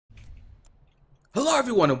Hello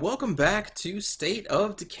everyone and welcome back to State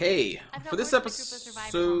of Decay. For this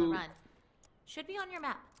episode, should be on your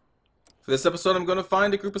map. I'm going to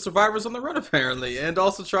find a group of survivors on the run apparently, and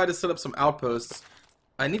also try to set up some outposts.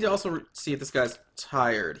 I need to also see if this guy's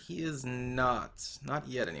tired. He is not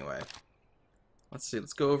yet anyway. Let's see.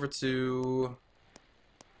 Let's go over to.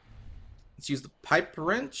 Let's use the pipe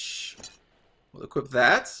wrench. We'll equip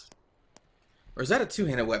that. Or is that a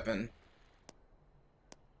two-handed weapon?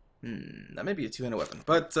 That may be a two-handed weapon.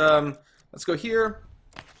 But, let's go here.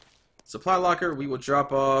 Supply locker, we will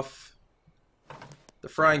drop off the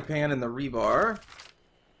frying pan and the rebar.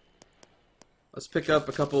 Let's pick up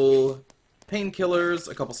a couple painkillers,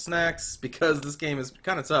 a couple snacks, because this game is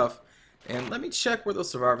kind of tough. And let me check where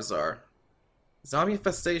those survivors are. Zombie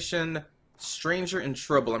infestation, stranger in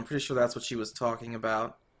trouble. I'm pretty sure that's what she was talking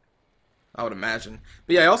about. I would imagine.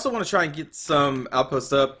 But yeah, I also want to try and get some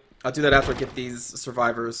outposts up. I'll do that after I get these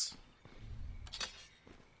survivors.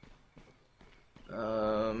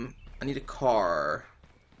 I need a car.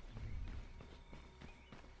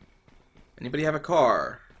 Anybody have a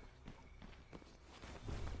car?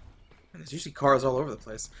 And there's usually cars all over the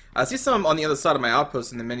place. I see some on the other side of my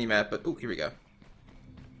outpost in the mini-map, but ooh, here we go.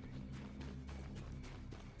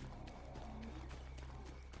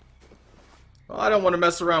 Well, I don't want to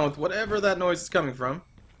mess around with whatever that noise is coming from.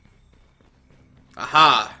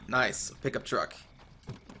 Aha! Nice. A pickup truck.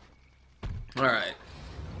 Alright.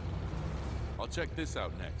 I'll check this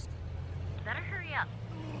out next. Better hurry up.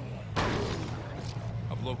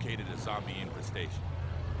 I've located a zombie infestation.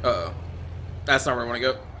 Uh-oh. That's not where I want to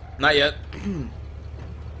go. Not yet.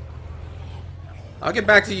 I'll get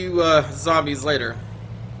back to you, zombies later.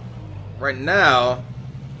 Right now,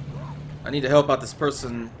 I need to help out this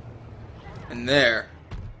person in there.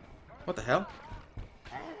 What the hell?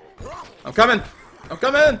 I'm coming! I'm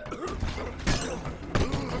coming!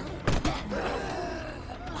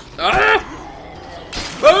 Ah!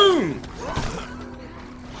 Boom!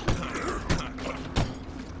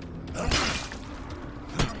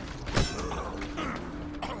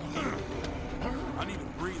 I need to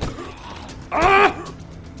breathe. Ah!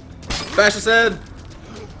 Bash his head!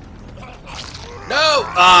 No!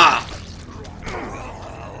 Ah!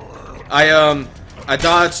 I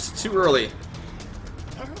dodged too early.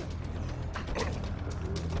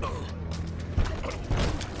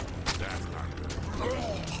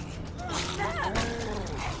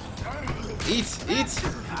 Eat! Eat!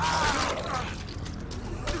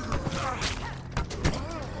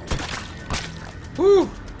 Whew!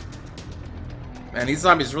 Man, these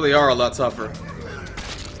zombies really are a lot tougher.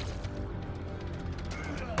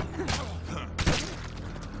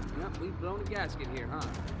 Yep, we've blown a gasket here, huh?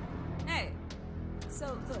 Hey,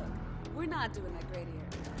 so look, we're not doing that great here.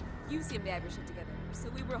 You seem to have your shit together, so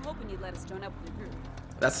we were hoping you'd let us join up with your group.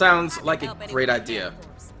 That sounds like a great idea.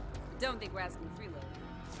 Don't think we're asking freeload.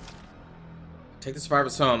 Take the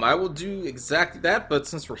survivors home. I will do exactly that, but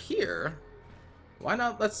since we're here, why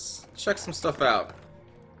not let's check some stuff out.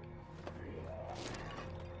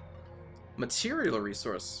 Material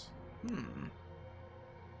resource.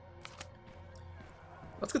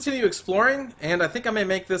 Let's continue exploring, and I think I may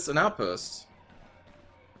make this an outpost.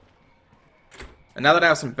 And now that I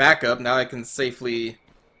have some backup, now I can safely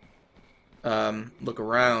look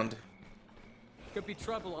around. Could be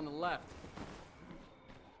trouble on the left.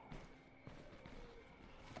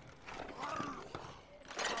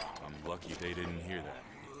 I'm lucky they didn't hear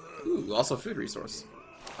that. Ooh, also food resource.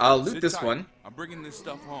 I'll loot Sit this tight. one. I'm bringing this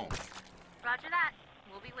stuff home. Roger that.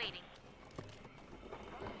 We'll be waiting.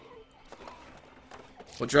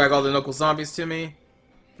 We'll drag all the local zombies to me.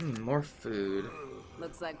 More food.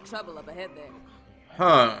 Looks like trouble up ahead there.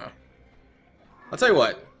 Huh. I'll tell you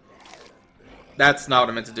what. That's not what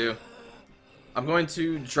I meant to do. I'm going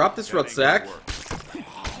to drop this rucksack.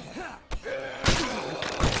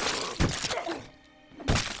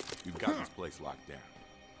 We've got this place locked down.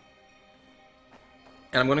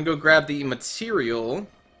 And I'm going to go grab the material.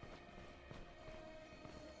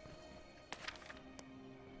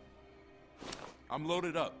 I'm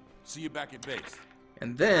loaded up. See you back at base.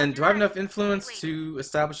 And then, do I have enough influence to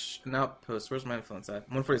establish an outpost? Where's my influence at?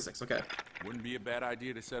 146, okay. Wouldn't be a bad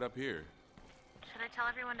idea to set up here. Should I tell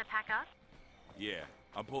everyone to pack up? Yeah,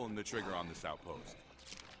 I'm pulling the trigger on this outpost.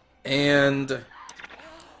 And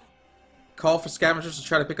call for scavengers to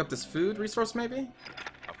try to pick up this food resource, maybe?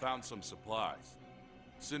 I found some supplies.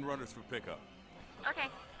 Send runners for pickup. Okay,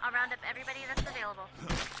 I'll round up everybody that's available.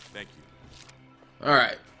 Thank you.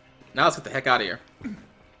 Alright. Now let's get the heck out of here.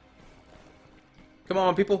 Come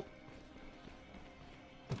on, people.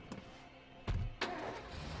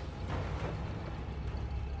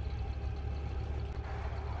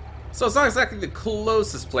 So it's not exactly the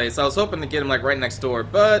closest place. I was hoping to get him like right next door,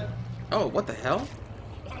 but... Oh, what the hell?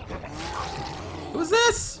 Who's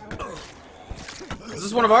this? Is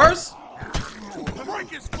this one of ours? Break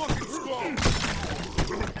his fucking skull!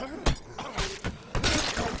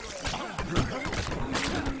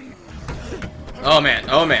 Oh man,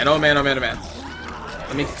 oh man, oh man, oh man, oh man.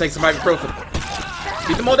 Let me take some ibuprofen.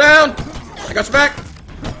 Beat them all down! I got your back!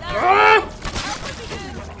 Ah!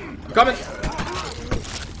 I'm coming!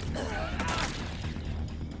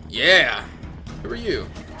 Yeah! Who are you?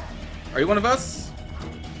 Are you one of us?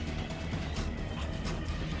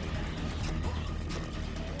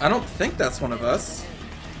 I don't think that's one of us.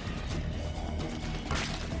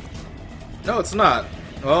 No, it's not.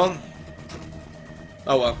 Well...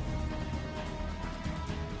 Oh well.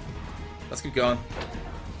 Let's keep going.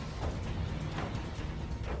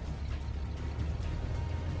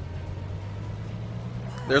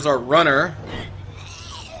 There's our runner.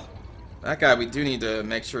 That guy we do need to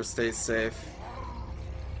make sure stays safe.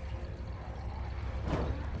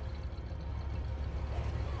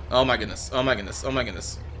 Oh my goodness. Oh my goodness. Oh my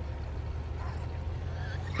goodness.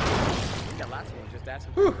 That last one just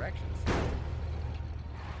asking for directions.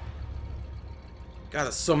 God,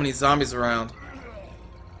 there's so many zombies around.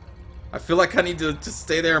 I feel like I need to just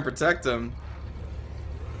stay there and protect him.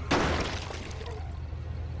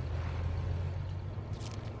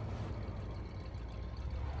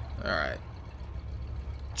 Alright.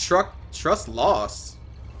 Trust lost.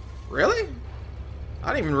 Really?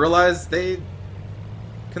 I didn't even realize they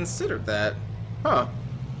considered that. Huh.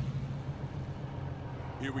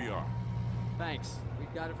 Here we are. Thanks. We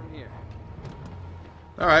got it from here.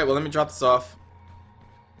 Alright, well let me drop this off.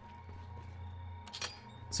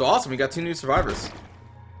 So awesome, we got 2 new survivors.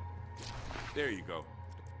 There you go.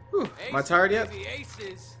 Whew, am I tired yet? The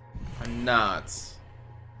aces. I'm not.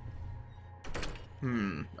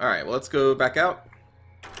 Alright, well let's go back out.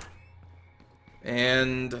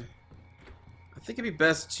 And I think it'd be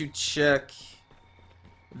best to check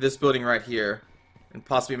this building right here and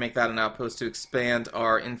possibly make that an outpost to expand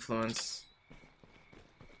our influence.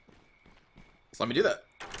 So let me do that.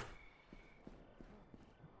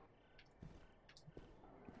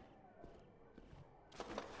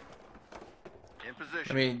 In position.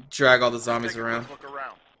 Let me drag all the zombies Take a around. quick look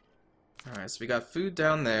around. Alright, so we got food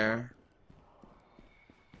down there.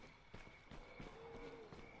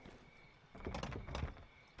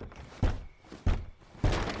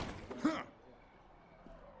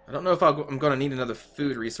 I don't know if I'm going to need another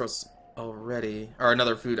food resource already. Or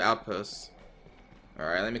another food outpost.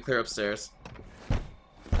 Alright, let me clear upstairs.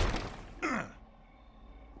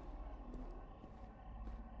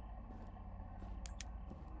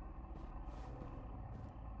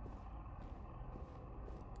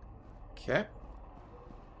 Okay.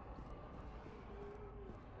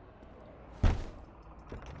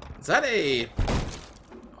 Is that a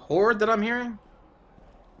horde that I'm hearing?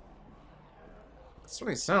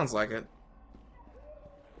 Certainly sounds like it.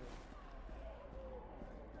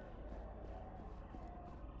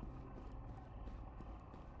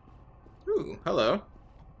 Ooh, hello.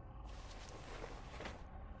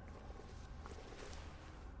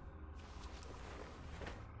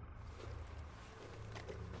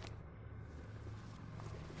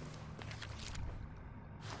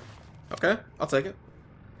 Okay, I'll take it.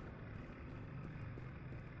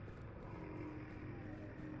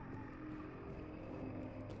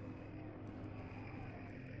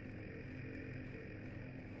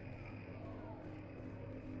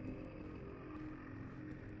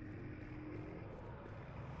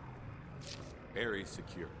 Area's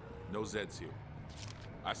secure. No Zeds here.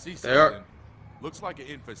 I see They are- something. Looks like an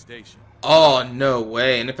infestation. Oh, no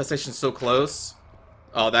way. An infestation's so close.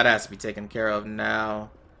 Oh, that has to be taken care of now.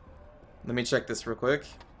 Let me check this real quick.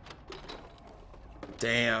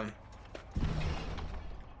 Damn.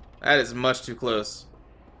 That is much too close.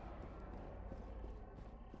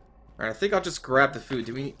 Alright, I think I'll just grab the food.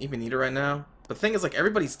 Do we even need it right now? The thing is, like,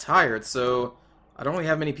 everybody's tired, so I don't really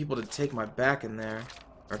have many people to take my back in there.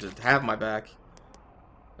 Or to have my back.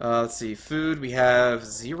 Let's see. Food, we have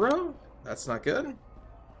 0? That's not good.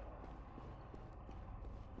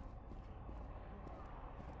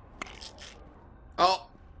 Oh!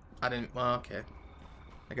 I didn't... Well, okay.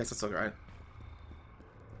 I guess that's alright.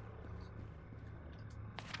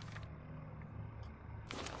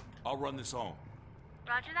 I'll run this home.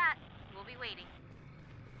 Roger that. We'll be waiting.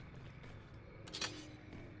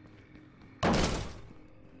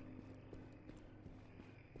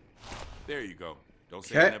 There you go. Don't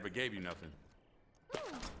say I Okay. never gave you nothing.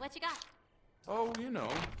 What you got? Oh, you know,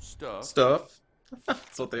 stuff. Stuff.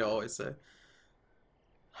 That's what they always say.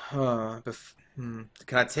 Can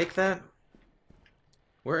I take that?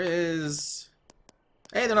 Where is...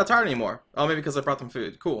 Hey, they're not tired anymore. Oh, maybe because I brought them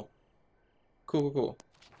food. Cool. Cool.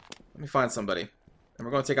 Let me find somebody. And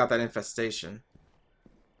we're going to take out that infestation.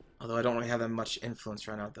 Although I don't really have that much influence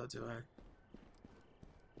right now, though, do I?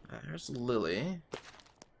 There's Lily.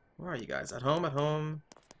 Where are you guys? At home? At home?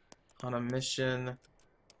 On a mission?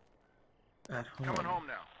 At home. Coming home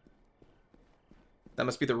now. That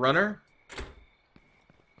must be the runner?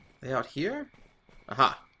 They out here?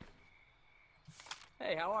 Aha.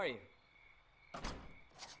 Hey, how are you?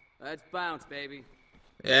 Let's bounce, baby.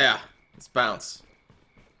 Yeah, let's bounce.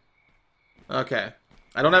 Okay.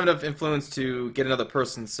 I don't have enough influence to get another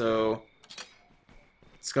person, so...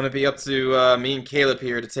 It's gonna be up to me and Caleb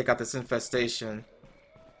here to take out this infestation.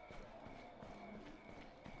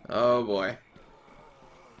 Oh boy.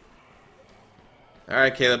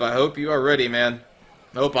 Alright, Caleb, I hope you are ready, man.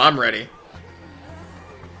 I hope I'm ready.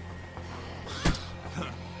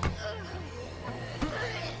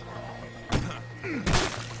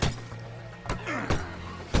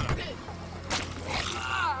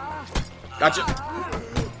 Gotcha.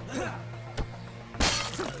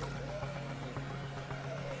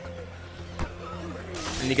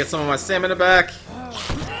 Need to get some of my stamina back.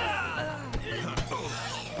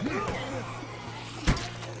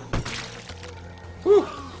 Whew.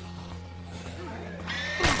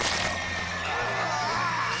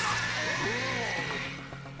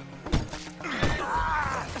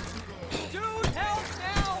 Dude, help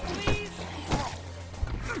now, please!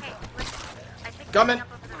 Hey, listen. I picked Coming. something up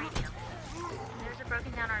over the radio. There's a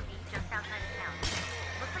broken down RV just outside of town.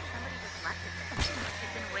 Looks like somebody just left it there.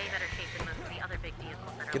 It's in way better shape than most of the other big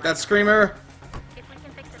vehicles that are Get left. that screamer. If we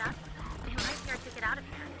can fix it up, it might be our ticket out of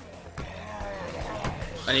here.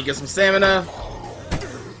 I need to get some stamina.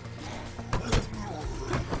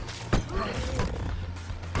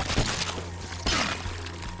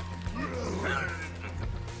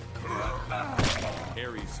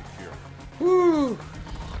 Area secure. Woo.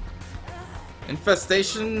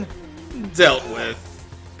 Infestation dealt with.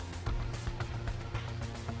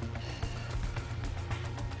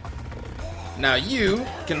 Now you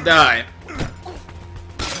can die.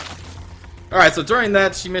 Alright, so during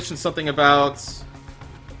that, she mentioned something about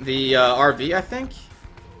the RV, I think.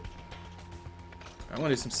 I want to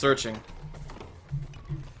do some searching.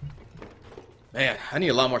 Man, I need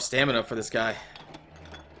a lot more stamina for this guy.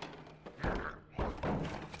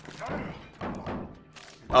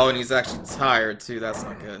 Oh, and he's actually tired, too. That's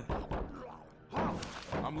not good.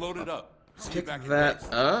 I'm loaded up. See you Pick back at that base.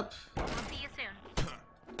 up. We'll see you soon.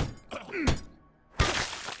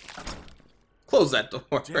 Close that door.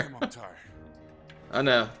 Damn, I'm tired. I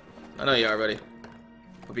know you are, buddy.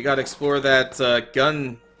 But we gotta explore that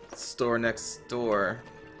gun store next door.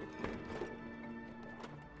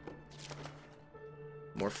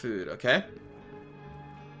 More food, okay?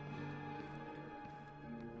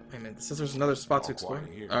 Wait a minute, it says there's another spot to All explore.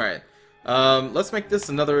 quiet here. Alright. Let's make this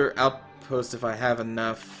another outpost if I have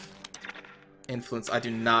enough influence. I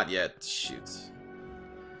do not yet. Shoot.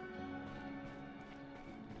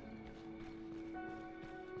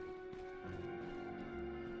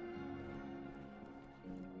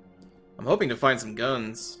 I'm hoping to find some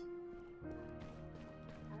guns.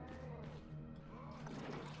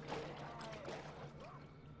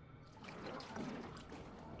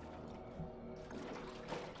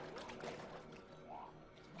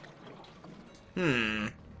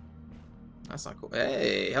 That's not cool.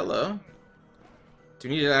 Hey, hello. Do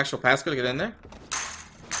you need an actual passcode to get in there?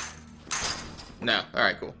 No.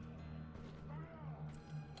 Alright, cool.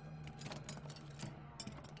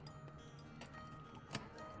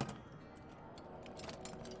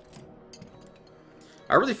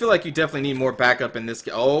 I really feel like you definitely need more backup in this.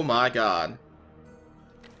 Oh my god.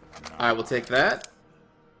 I will take that.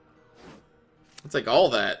 I'll take all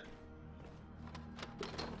that.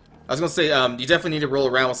 I was gonna say, you definitely need to roll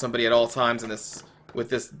around with somebody at all times in this, with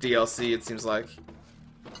this DLC, it seems like.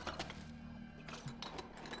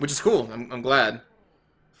 Which is cool, I'm glad.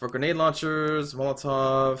 For grenade launchers,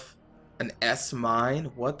 Molotov, an S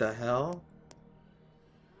mine, what the hell?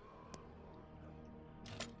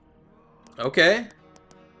 Okay.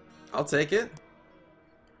 I'll take it.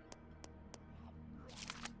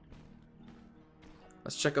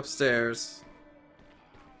 Let's check upstairs.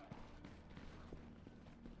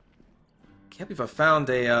 Can't believe I found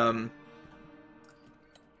a,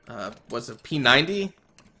 what's it, P90?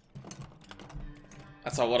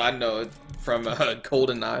 That's all what I know from,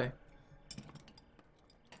 GoldenEye.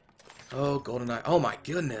 Oh, GoldenEye. Oh my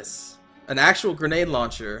goodness. An actual grenade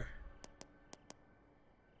launcher.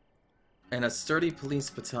 And a sturdy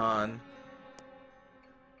police baton.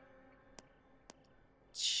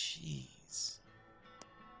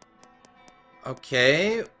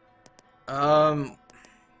 Okay.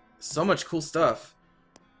 So much cool stuff.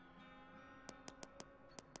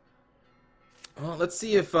 Well, let's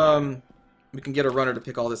see if we can get a runner to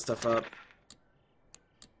pick all this stuff up.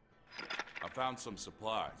 I found some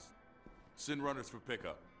supplies. Send runners for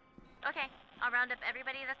pickup. Okay, I'll round up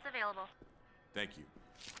everybody that's available. Thank you.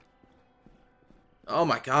 Oh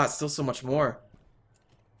my god, still so much more.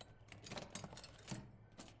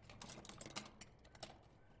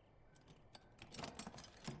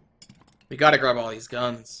 We gotta grab all these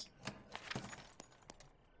guns.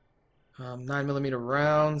 9mm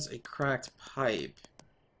rounds, a cracked pipe.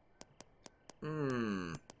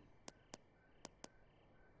 I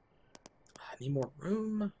need more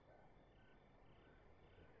room.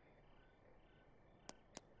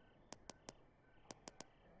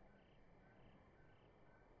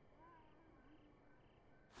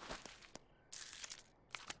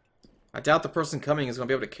 I doubt the person coming is going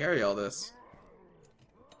to be able to carry all this.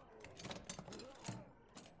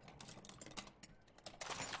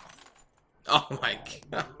 Oh my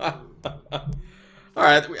god.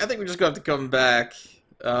 Alright, I think we're just going to have to come back.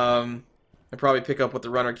 And probably pick up what the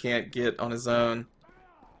runner can't get on his own.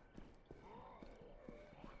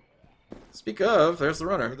 Speak of, there's the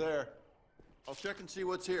Over runner. there. I'll check and see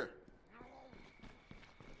what's here.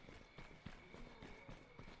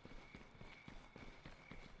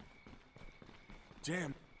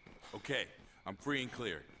 Damn. Okay, I'm free and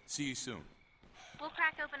clear. See you soon. We'll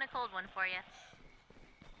crack open a cold one for you.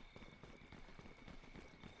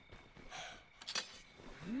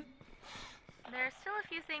 There's still a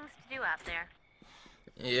few things to do out there.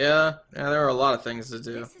 Yeah, there are a lot of things to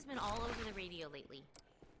do. This has been all over the radio lately.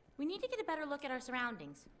 We need to get a better look at our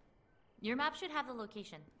surroundings. Your map should have the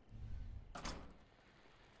location.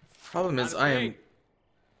 Problem is, I am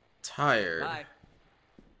tired. Bye.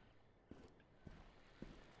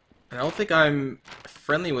 I don't think I'm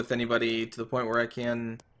friendly with anybody to the point where I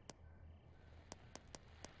can...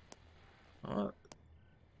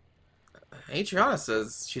 Adriana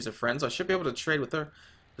says she's a friend, so I should be able to trade with her.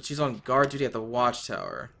 But she's on guard duty at the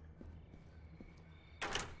watchtower.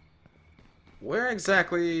 Where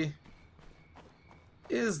exactly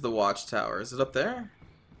is the watchtower? Is it up there?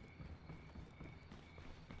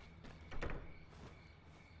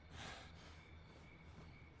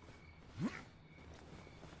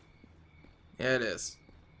 Yeah, it is.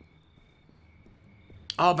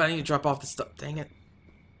 Oh, but I need to drop off the stuff. Dang it.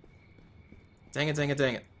 Dang it, dang it,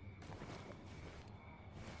 dang it.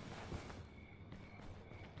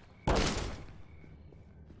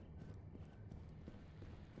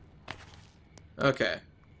 Okay.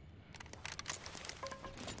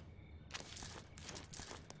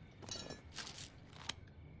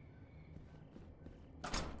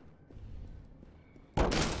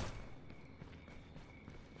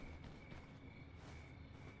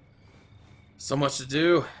 So much to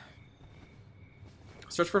do.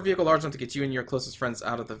 Search for a vehicle large enough to get you and your closest friends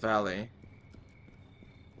out of the valley.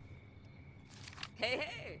 Hey,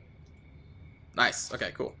 hey! Nice.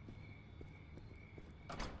 Okay, cool.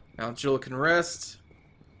 Now Jill can rest.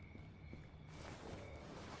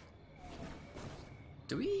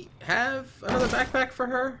 Do we have another backpack for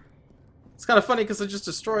her? It's kind of funny because I just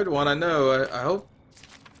destroyed one. I know. I hope.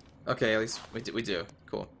 Okay, at least we do.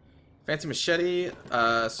 Cool. Fancy machete.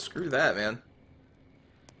 Screw that, man.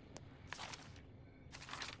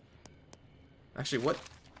 Actually, what?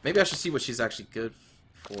 Maybe I should see what she's actually good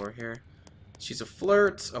for here. She's a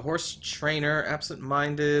flirt, a horse trainer,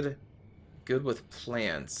 absent-minded, good with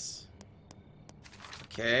plants.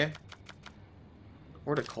 Okay.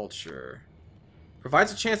 Horticulture.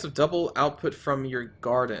 Provides a chance of double output from your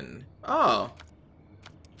garden. Oh.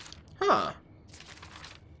 Huh.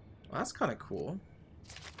 Well, that's kind of cool.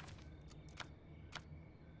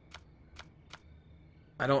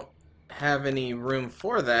 I don't have any room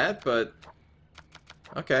for that, but...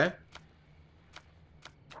 Okay.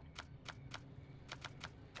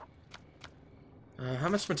 How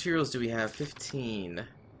much materials do we have? 15.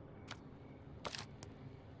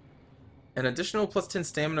 An additional plus 10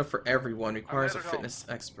 stamina for everyone requires a fitness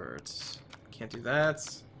expert. Can't do that.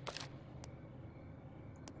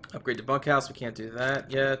 Upgrade to bunkhouse, we can't do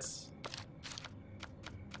that yet.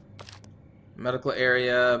 Medical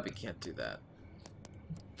area, we can't do that.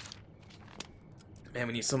 Man,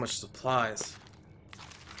 we need so much supplies.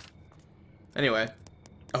 Anyway,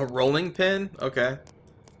 a rolling pin? Okay.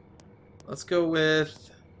 Let's go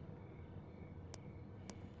with...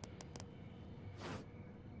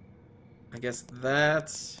 I guess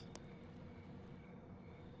that...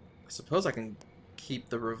 I suppose I can keep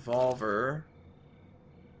the revolver.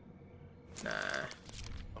 Nah.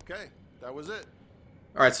 Okay, that was it.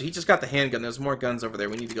 Alright, so he just got the handgun. There's more guns over there.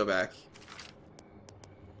 We need to go back.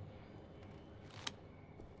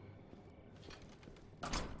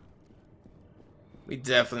 We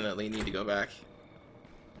definitely need to go back.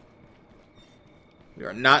 We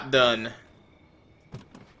are not done.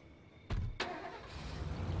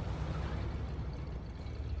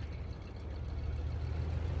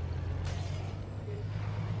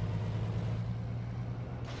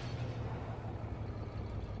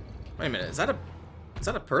 Wait a minute, is that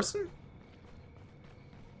a person?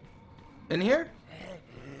 In here?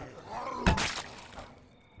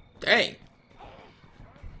 Dang.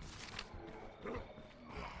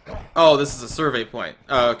 Oh, this is a survey point.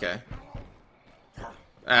 Oh, okay. Oh,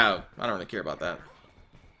 I don't really care about that.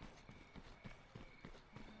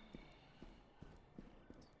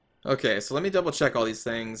 Okay, so let me double check all these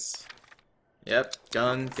things. Yep,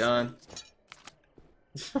 gun.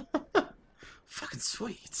 Fucking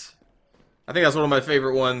sweet. I think that's one of my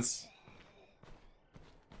favorite ones.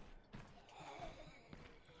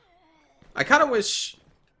 I kind of wish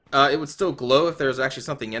it would still glow if there's actually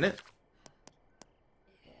something in it.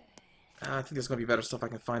 I think there's going to be better stuff I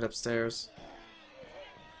can find upstairs.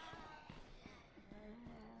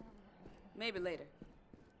 Maybe later.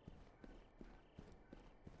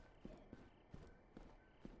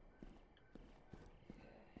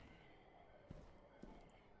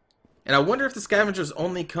 And I wonder if the scavengers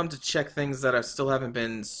only come to check things that still haven't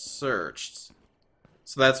been searched.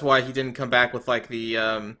 So that's why he didn't come back with, like,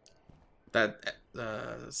 the,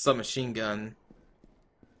 submachine gun.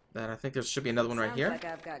 That I think there should be another one right here. Sounds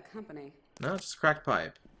like I've got company. No, just cracked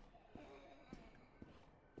pipe.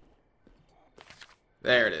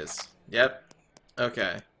 There it is. Yep.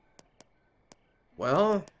 Okay.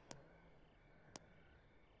 Well...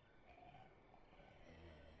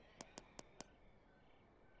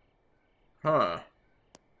 Huh.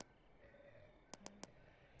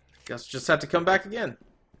 Guess just have to come back again.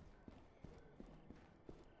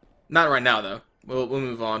 Not right now, though. We'll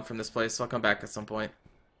move on from this place, so I'll come back at some point.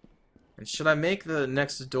 And should I make the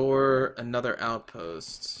next door another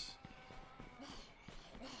outpost?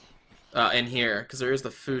 In here, because there is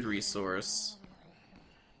the food resource.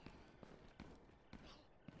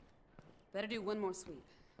 Better do one more sweep.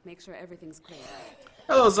 Make sure everything's clear.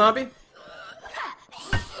 Hello, zombie.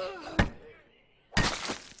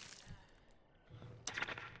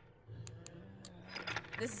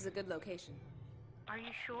 This is a good location. Are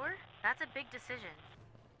you sure? That's a big decision.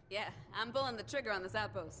 Yeah, I'm pulling the trigger on this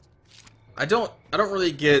outpost. I don't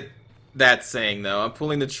really get that saying though. I'm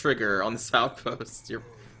pulling the trigger on this outpost. You're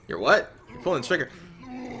what? You're pulling the trigger.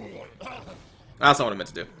 That's not what I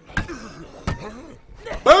meant to do.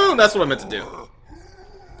 Boom! That's what I meant to do.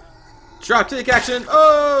 Drop kick action.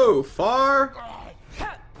 Oh, far.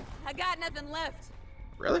 I got nothing left.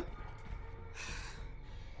 Really?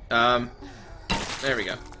 There we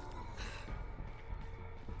go.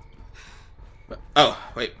 Oh,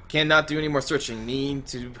 wait. Cannot do any more searching. Need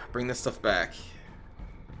to bring this stuff back.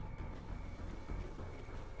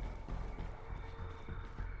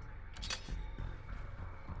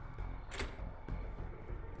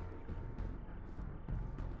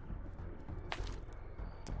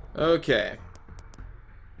 Okay.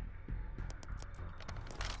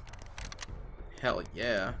 Hell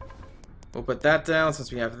yeah. We'll put that down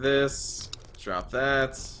since we have this. Drop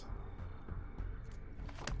that.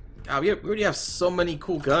 God, we already have so many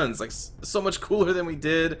cool guns. Like, so much cooler than we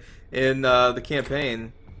did in the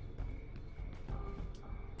campaign.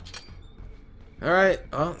 Alright,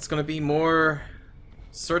 well, it's gonna be more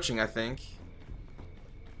searching, I think.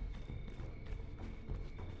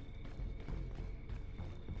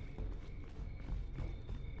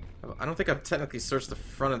 I don't think I've technically searched the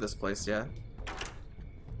front of this place yet.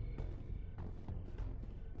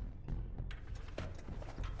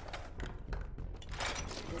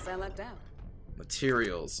 Guess I lucked out.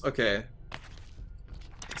 Materials. Okay.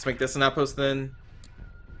 Let's make this an outpost then.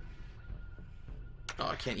 Oh,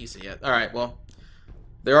 I can't use it yet. Alright, well.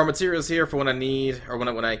 There are materials here for when I need, or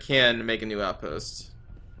when I can make a new outpost.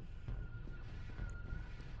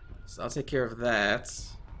 So I'll take care of that.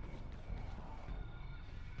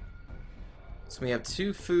 So we have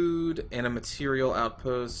 2 food and a material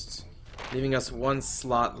outpost, leaving us 1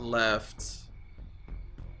 slot left.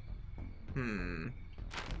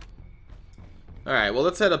 Alright, well,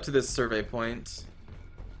 let's head up to this survey point.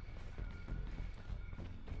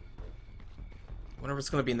 Wonder if it's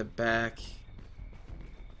going to be in the back.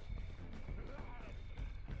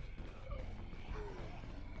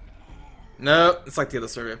 No, it's like the other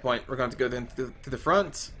survey point. We're going to have to go then to the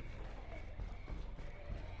front.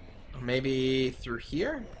 Or maybe through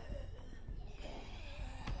here?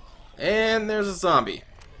 And there's a zombie.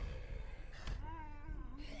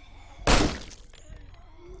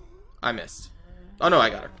 I missed. Oh no, I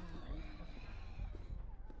got her.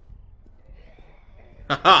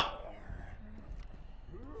 Haha!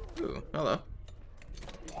 Ooh, hello.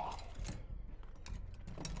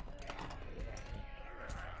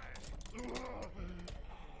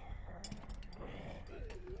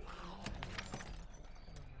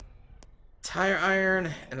 Tire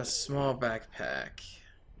iron and a small backpack.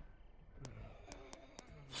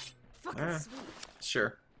 Fucking sweet.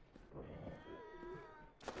 Sure.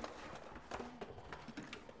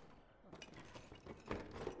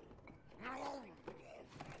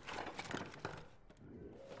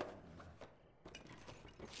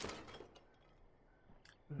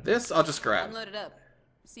 This I'll just grab. I'm loaded up.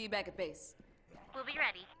 See you back at base. We'll be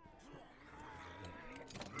ready.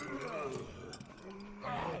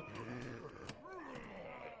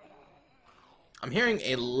 I'm hearing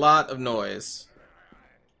a lot of noise.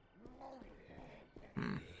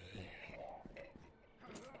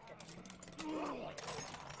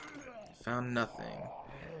 Found nothing.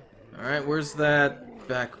 Alright, where's that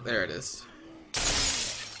back? There it is.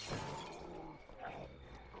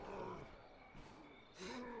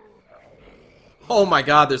 Oh my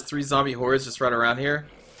god, there's 3 zombie hordes just right around here.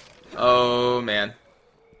 Oh man.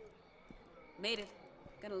 Made it.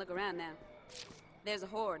 Gonna look around now. There's a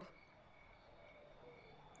horde.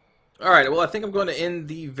 Alright, well I think I'm going to end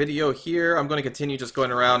the video here. I'm going to continue just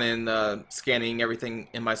going around and scanning everything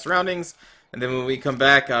in my surroundings. And then when we come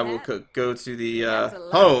back, I will go to the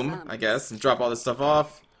home, I guess, and drop all this stuff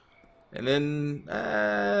off. And then,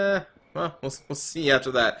 well, we'll see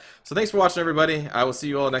after that. So thanks for watching, everybody. I will see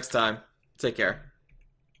you all next time. Take care.